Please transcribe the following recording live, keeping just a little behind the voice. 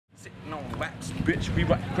on wax, bitch, we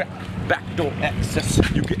right crack, backdoor access.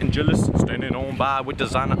 You getting jealous? Standing on by with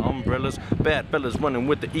designer umbrellas. Bad fellas running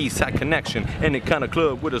with the east side connection. Any kind of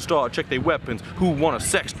club with a star, check their weapons. Who wanna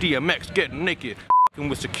sex DMX, getting naked? F***ing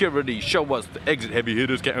with security, show us the exit. Heavy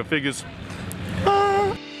hitters, counting figures.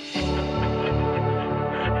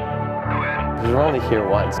 You're only here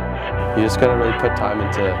once. You just gotta really put time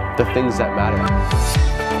into the things that matter.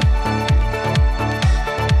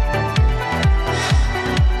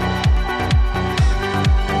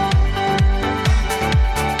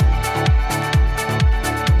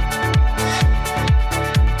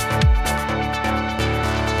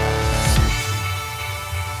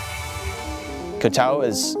 Koh Tao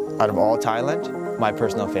is, out of all Thailand, my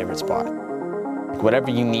personal favorite spot. Whatever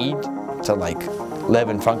you need to live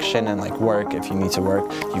and function and work, if you need to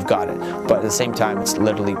work, you've got it. But at the same time, it's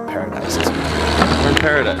literally paradise. We're in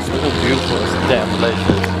paradise. Look how beautiful this damn place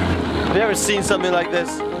is. Have you ever seen something like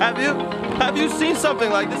this? Have you? Have you seen something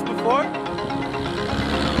like this before?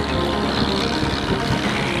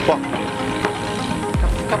 Come.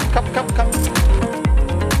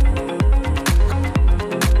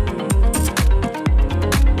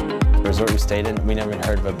 The resort we stayed in, we never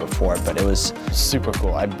heard of it before, but it was super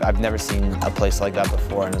cool. I've never seen a place like that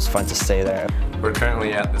before, and it was fun to stay there. We're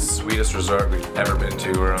currently at the sweetest resort we've ever been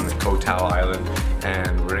to. We're on the Koh Tao Island,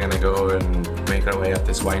 and we're gonna go and make our way up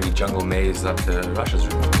this windy jungle maze up to Russia's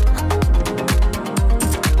room.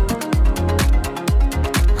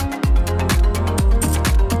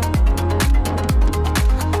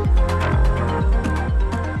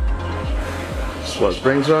 What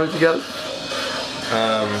brings it all together?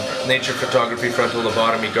 Nature photography, frontal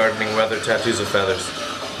lobotomy, gardening, weather, tattoos of feathers.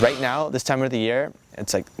 Right now, this time of the year,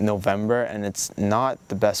 it's November, and it's not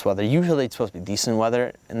the best weather. Usually it's supposed to be decent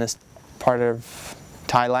weather in this part of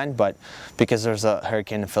Thailand, but because there's a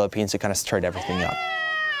hurricane in the Philippines, it kind of stirred everything up.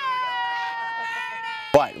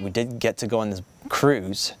 But we did get to go on this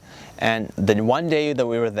cruise, and the one day that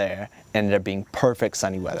we were there ended up being perfect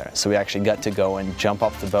sunny weather. So we actually got to go and jump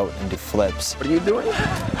off the boat and do flips. What are you doing?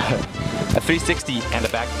 A 360 and a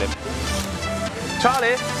backflip.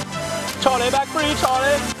 Charlie! Charlie, back free,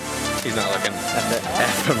 Charlie! He's not looking at the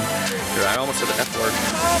F. I almost said the F word.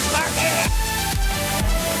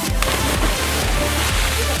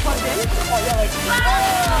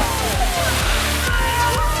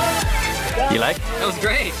 You like? That was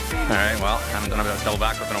great. Alright, well, I haven't done a double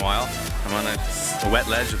backflip in a while. I'm on a wet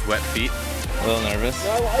ledge with wet feet. A little nervous.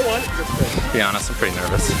 I want it. To be honest, I'm pretty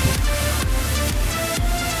nervous.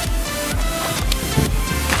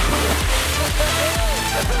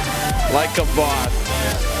 Like a boss.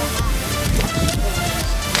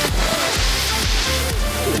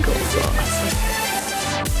 Pickle sauce.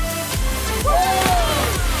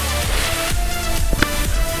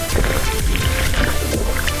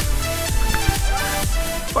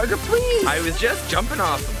 Parker, please! I was just jumping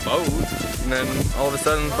off the boat, and then all of a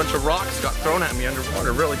sudden a bunch of rocks got thrown at me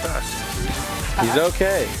underwater really fast. He's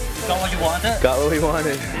okay. Got what you wanted? Got what we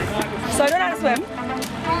wanted. So I don't know how to swim,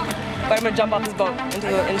 but I'm gonna jump off this boat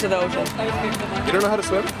into the ocean. You don't know how to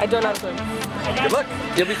swim? I don't know how to swim. Good luck.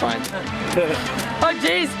 You'll be fine. Oh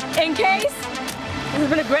geez, in case, this has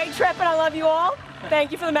been a great trip and I love you all.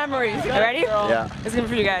 Thank you for the memories. You ready? Yeah. This is gonna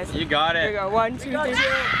be for you guys. You got Here it. we go, 1, 2, 3.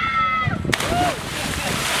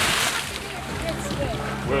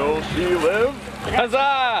 Will she live?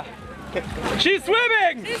 Huzzah! She's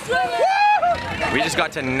swimming! She's swimming! We just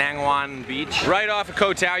got to Nang Wan Beach, right off of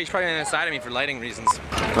Koh Tao. He's probably on the side of me for lighting reasons.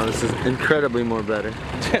 Oh, this is incredibly more better.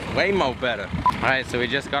 Way more better. Alright, so we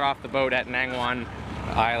just got off the boat at Nang Wan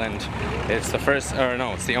Island. It's the first, or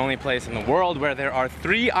no, it's the only place in the world where there are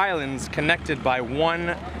 3 islands connected by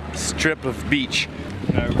one strip of beach.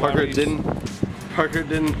 Parker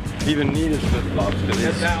didn't even need his flip-flops because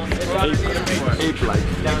he's ape-like.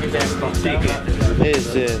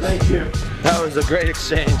 Thank you. That was a great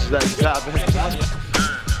exchange that just happened.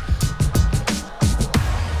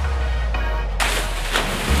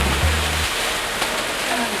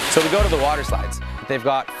 So we go to the water slides. They've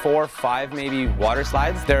got 4 or 5 maybe water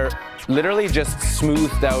slides. They're literally just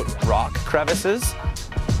smoothed out rock crevices,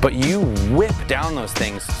 but you whip down those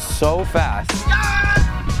things so fast.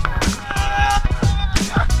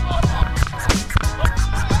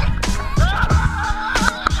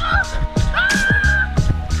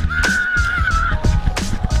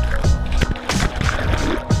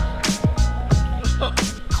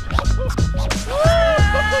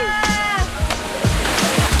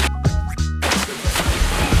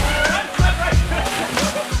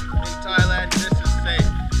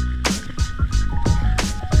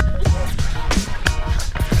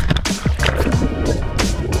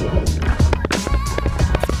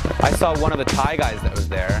 I saw one of the Thai guys that was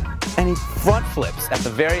there, and he front flips at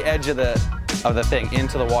the very edge of the thing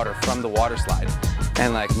into the water from the water slide.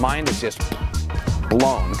 And like mine is just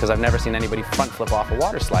blown because I've never seen anybody front flip off a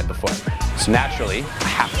water slide before. So naturally, I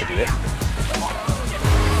have to do it.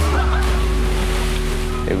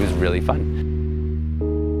 It was really fun.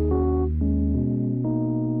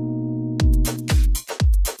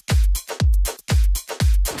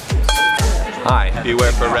 Hi,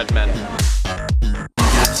 beware for red men.